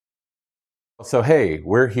So, hey,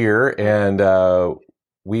 we're here and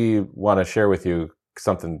we want to share with you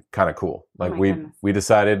something kind of cool. Oh Like my goodness. we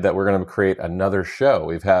decided that we're going to create another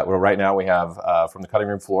show. Right now we have From the Cutting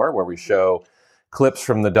Room Floor, where we show clips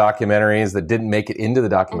from the documentaries that didn't make it into the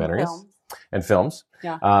And documentaries films. and films.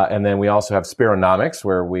 Yeah. And then we also have Spironomics,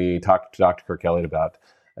 where we talk to Dr. Kirk Elliott about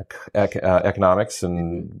economics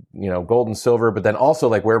and gold and silver, but then also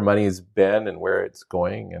like where money's been and where it's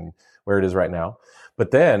going and where it is right now.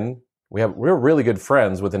 But then we're really good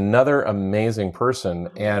friends with another amazing person,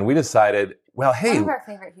 and we decided, well, hey, One of our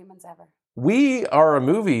favorite humans ever. we are a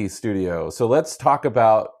movie studio, so let's talk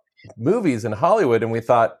about movies in Hollywood. And we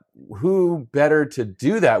thought, who better to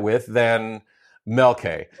do that with than Mel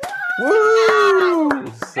K? Woo!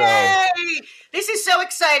 So, Hey! This is so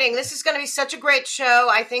exciting. This is going to be such a great show.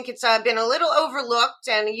 I think it's been a little overlooked,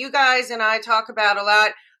 and you guys and I talk about a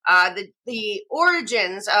lot the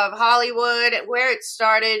origins of Hollywood, where it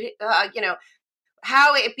started,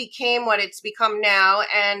 how it became what it's become now,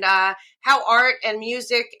 and how art and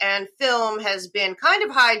music and film has been kind of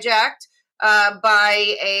hijacked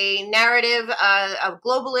by a narrative of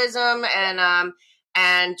globalism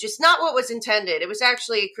and just not what was intended. It was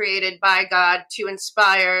actually created by God to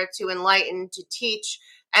inspire, to enlighten, to teach,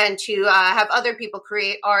 and to have other people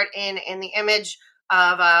create art in the image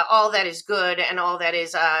of all that is good and all that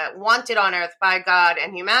is wanted on earth by God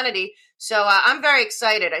and humanity. So I'm very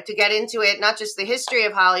excited to get into it, not just the history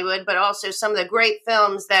of Hollywood, but also some of the great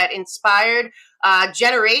films that inspired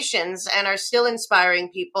generations and are still inspiring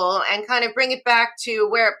people, and kind of bring it back to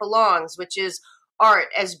where it belongs, which is art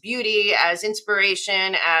as beauty, as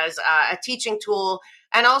inspiration, as a teaching tool,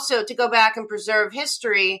 and also to go back and preserve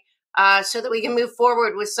history so that we can move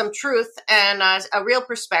forward with some truth and a real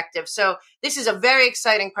perspective. So this is a very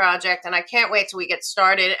exciting project, and I can't wait till we get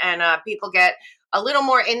started and people get a little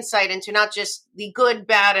more insight into not just the good,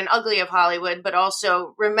 bad, and ugly of Hollywood, but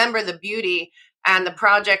also remember the beauty and the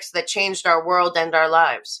projects that changed our world and our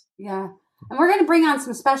lives. Yeah. And we're going to bring on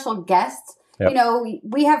some special guests. Yep. You know,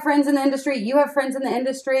 we have friends in the industry. You have friends in the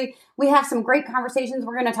industry. We have some great conversations.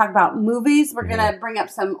 We're going to talk about movies. We're going to bring up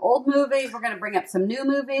some old movies. We're going to bring up some new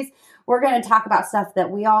movies. We're going to talk about stuff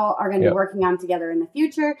that we all are going to be working on together in the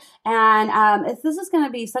future. And this is going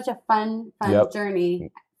to be such a fun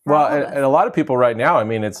journey. Well, and a lot of people right now, I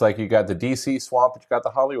mean, it's like you got the DC swamp, but you got the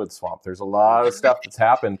Hollywood swamp. There's a lot of stuff that's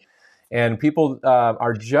happened. And people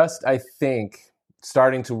are just, I think,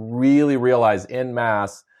 starting to really realize en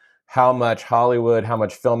masse how much Hollywood, how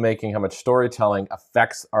much filmmaking, how much storytelling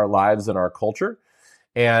affects our lives and our culture.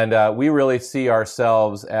 And we really see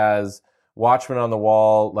ourselves as watchmen on the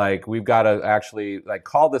wall. Like, we've got to actually like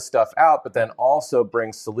call this stuff out, but then also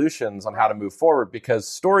bring solutions on how to move forward, because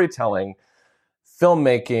storytelling,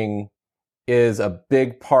 filmmaking is a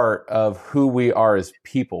big part of who we are as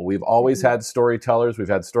people. We've always had storytellers. We've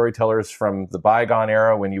had storytellers from the bygone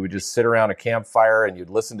era when you would just sit around a campfire and you'd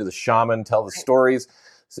listen to the shaman tell the stories.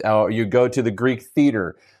 You go to the Greek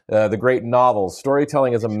theater, the great novels.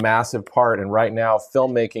 Storytelling is a massive part, and right now,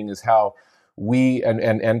 filmmaking is how we and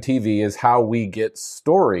TV is how we get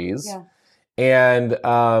stories. Yeah.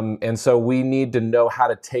 And so we need to know how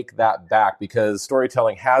to take that back, because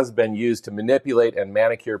storytelling has been used to manipulate and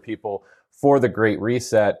manicure people for the Great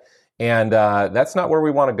Reset. And that's not where we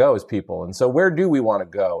want to go as people. And so where do we want to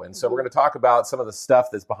go? And so we're going to talk about some of the stuff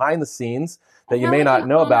that's behind the scenes that you may not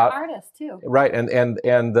know about. Artists too. Right. And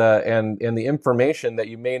the information that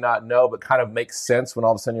you may not know, but kind of makes sense when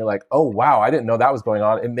all of a sudden you're like, oh, wow, I didn't know that was going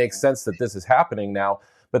on. It makes sense that this is happening now.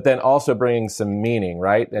 But then also bringing some meaning,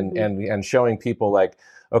 right? And showing people like,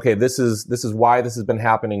 okay, this is why this has been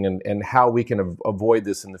happening, and how we can avoid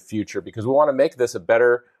this in the future, because we want to make this a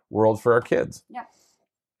better world for our kids. Yeah.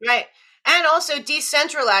 Right. And also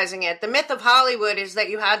decentralizing it. The myth of Hollywood is that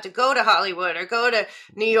you had to go to Hollywood or go to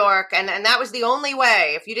New York, and that was the only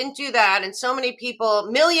way. If you didn't do that, and so many people,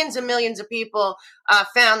 millions and millions of people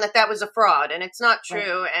found that was a fraud, and it's not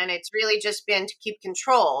true. Right. And it's really just been to keep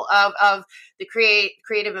control of the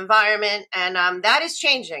creative environment. And that is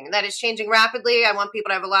changing. That is changing rapidly. I want people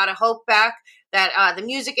to have a lot of hope back that the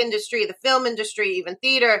music industry, the film industry, even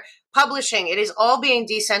theater, publishing, it is all being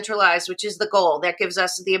decentralized, which is the goal. That gives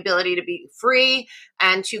us the ability to be free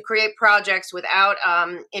and to create projects without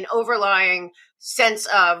an overlying sense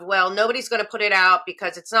of, well, nobody's going to put it out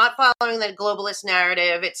because it's not following the globalist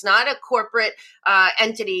narrative. It's not a corporate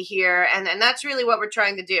entity here. And that's really what we're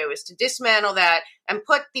trying to do, is to dismantle that and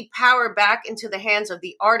put the power back into the hands of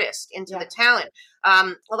the artist, into the talent.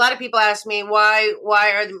 A lot of people ask me, why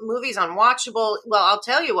are the movies unwatchable? Well, I'll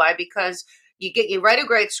tell you why, because you write a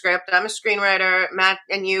great script. I'm a screenwriter. Matt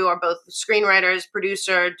and you are both screenwriters,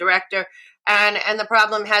 producer, director. And the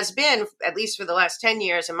problem has been, at least for the last 10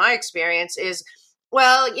 years in my experience, is,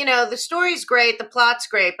 well, the story's great, the plot's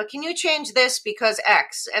great, but can you change this because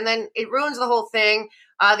X? And then it ruins the whole thing.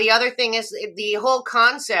 The other thing is the whole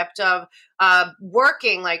concept of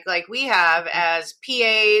working like we have as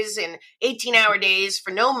PAs in 18-hour days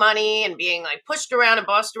for no money and being like pushed around and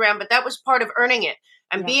bossed around. But that was part of earning it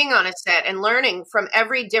and being on a set and learning from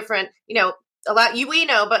every different, we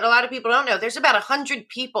know, but a lot of people don't know. There's about 100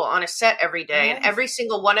 people on a set every day, and every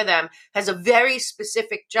single one of them has a very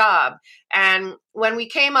specific job. And when we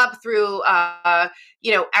came up through,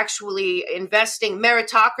 actually investing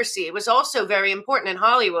meritocracy, it was also very important in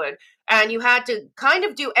Hollywood. And you had to kind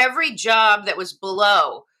of do every job that was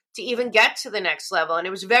below to even get to the next level. And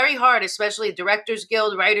it was very hard, especially Directors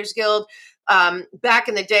Guild, Writers Guild, back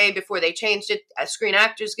in the day before they changed it, Screen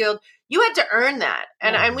Actors Guild. You had to earn that.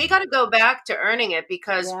 And we got to go back to earning it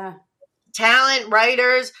because talent,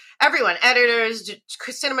 writers, everyone, editors,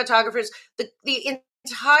 cinematographers, the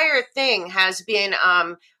entire thing has been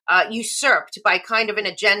usurped by kind of an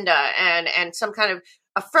agenda and some kind of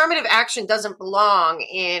affirmative action doesn't belong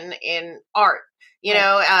in art.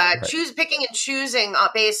 Picking and choosing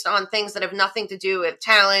based on things that have nothing to do with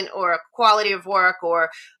talent or quality of work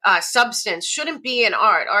or substance shouldn't be in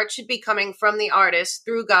art. Art should be coming from the artist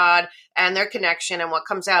through God and their connection and what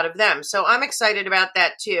comes out of them. So I'm excited about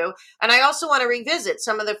that too. And I also want to revisit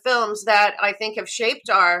some of the films that I think have shaped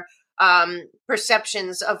our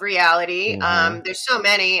perceptions of reality. There's so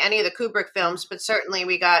many, any of the Kubrick films, but certainly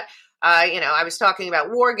we got I was talking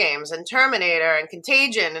about War Games and Terminator and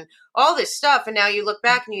Contagion and all this stuff. And now you look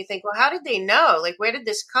back and you think, well, how did they know? Like, where did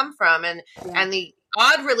this come from? And the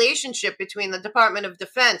odd relationship between the Department of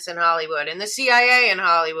Defense in Hollywood and the CIA in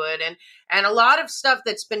Hollywood and a lot of stuff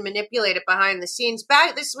that's been manipulated behind the scenes.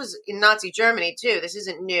 This was in Nazi Germany, too. This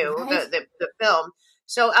isn't new, the film.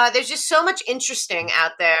 So there's just so much interesting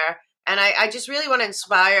out there. And I just really want to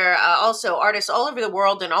inspire also artists all over the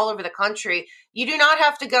world and all over the country. You do not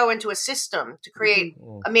have to go into a system to create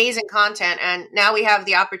amazing content. And now we have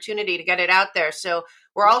the opportunity to get it out there. So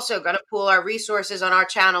we're also going to pool our resources on our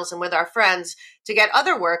channels and with our friends to get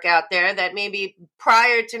other work out there that maybe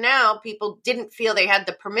prior to now, people didn't feel they had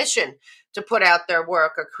the permission to put out their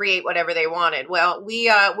work or create whatever they wanted. Well,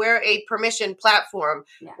 we're a permission platform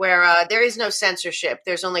where there is no censorship.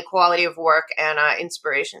 There's only quality of work and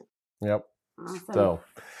inspiration. Yep. Awesome.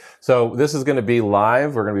 So this is going to be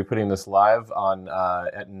live. We're going to be putting this live on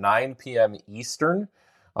at 9 p.m. Eastern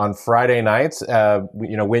on Friday nights.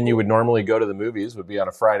 When you would normally go to the movies would be on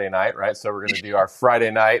a Friday night, right? So we're going to do our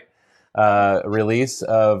Friday night release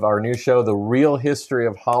of our new show, The Real History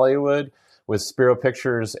of Hollywood, with Spiro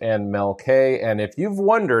Pictures and Mel K. And if you've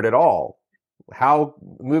wondered at all how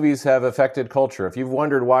movies have affected culture, if you've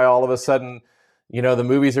wondered why all of a sudden the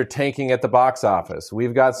movies are tanking at the box office,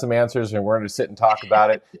 we've got some answers, and we're going to sit and talk about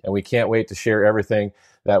it. And we can't wait to share everything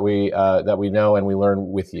that we know and we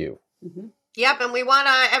learn with you. Mm-hmm. Yep, and we want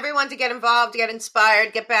everyone to get involved, get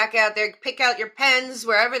inspired, get back out there, pick out your pens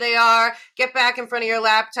wherever they are, get back in front of your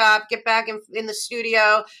laptop, get back in the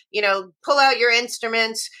studio, pull out your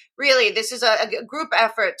instruments. Really, this is a group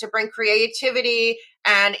effort to bring creativity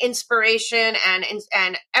and inspiration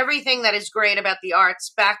and everything that is great about the arts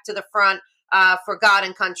back to the front. For God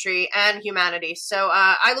and country and humanity. So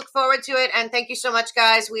I look forward to it. And thank you so much,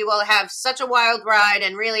 guys. We will have such a wild ride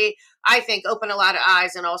and really, I think, open a lot of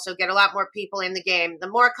eyes and also get a lot more people in the game. The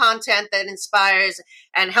more content that inspires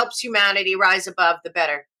and helps humanity rise above, the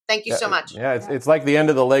better. Thank you so much. Yeah, it's like the end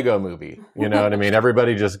of the Lego movie. You know what I mean?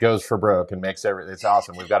 Everybody just goes for broke and makes everything. It's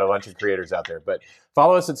awesome. We've got a bunch of creators out there. But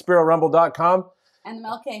follow us at SpiroRumble.com. And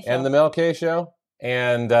the Mel K Show.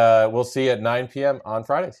 And we'll see you at 9 p.m. on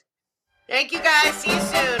Fridays. Thank you, guys. See you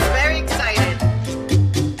soon. Very excited.